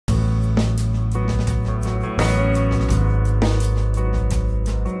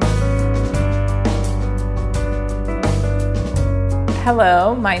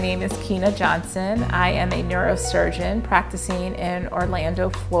Hello, my name is Keyne Johnson. I am a neurosurgeon practicing in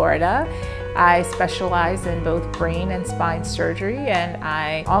Orlando, Florida. I specialize in both brain and spine surgery, and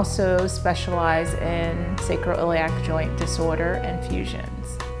I also specialize in sacroiliac joint disorder and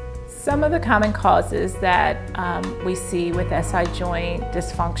fusions. Some of the common causes that we see with SI joint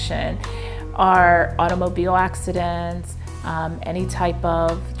dysfunction are automobile accidents, any type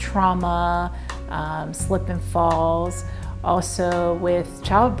of trauma, slip and falls. Also with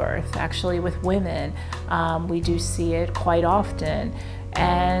childbirth, actually with women, we do see it quite often.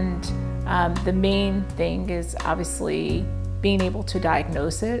 And the main thing is obviously being able to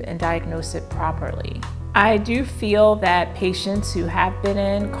diagnose it and diagnose it properly. I do feel that patients who have been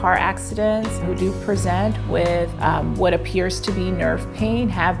in car accidents, who do present with what appears to be nerve pain,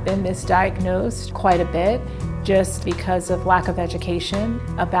 have been misdiagnosed quite a bit, just because of lack of education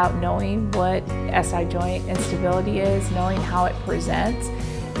about knowing what SI joint instability is, knowing how it presents,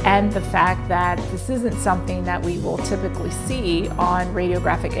 and the fact that this isn't something that we will typically see on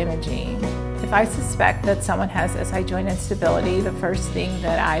radiographic imaging. If I suspect that someone has SI joint instability, the first thing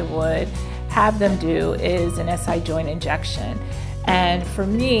that I would have them do is an SI joint injection. And for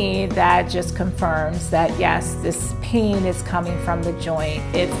me, that just confirms that yes, this pain is coming from the joint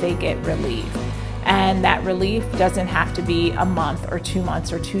if they get relief. And that relief doesn't have to be a month or 2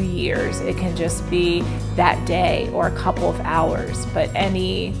 months or 2 years. It can just be that day or a couple of hours. But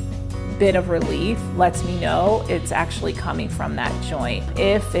any bit of relief lets me know it's actually coming from that joint.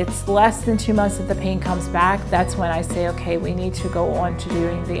 If it's less than 2 months that the pain comes back, that's when I say, okay, we need to go on to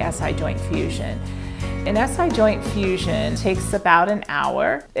doing the SI joint fusion. An SI joint fusion takes about an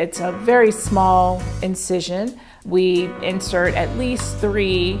hour. It's a very small incision. We insert at least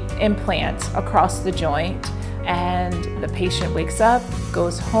 3 implants across the joint, and the patient wakes up,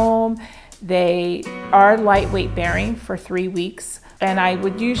 goes home. They are lightweight bearing for 3 weeks. And I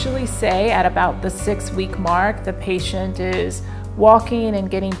would usually say at about the 6-week mark, the patient is walking and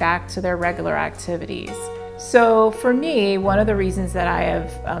getting back to their regular activities. So for me, one of the reasons that I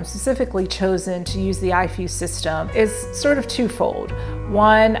have specifically chosen to use the iFuse system is sort of twofold.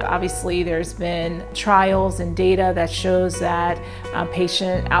 One, obviously there's been trials and data that shows that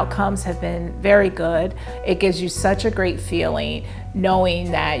patient outcomes have been very good. It gives you such a great feeling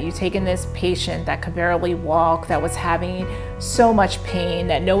knowing that you've taken this patient that could barely walk, that was having so much pain,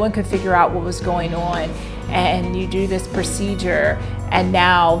 that no one could figure out what was going on, and you do this procedure and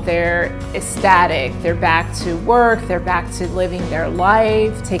now they're ecstatic. They're back to work, they're back to living their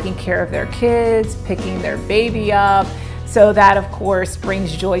life, taking care of their kids, picking their baby up. So that of course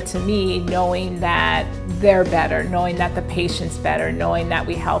brings joy to me, knowing that they're better, knowing that the patient's better, knowing that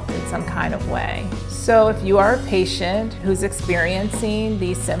we helped in some kind of way. So if you are a patient who's experiencing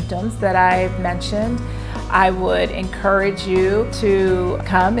these symptoms that I've mentioned, I would encourage you to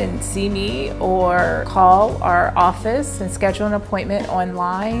come and see me or call our office and schedule an appointment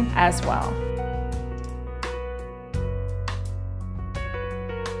online as well.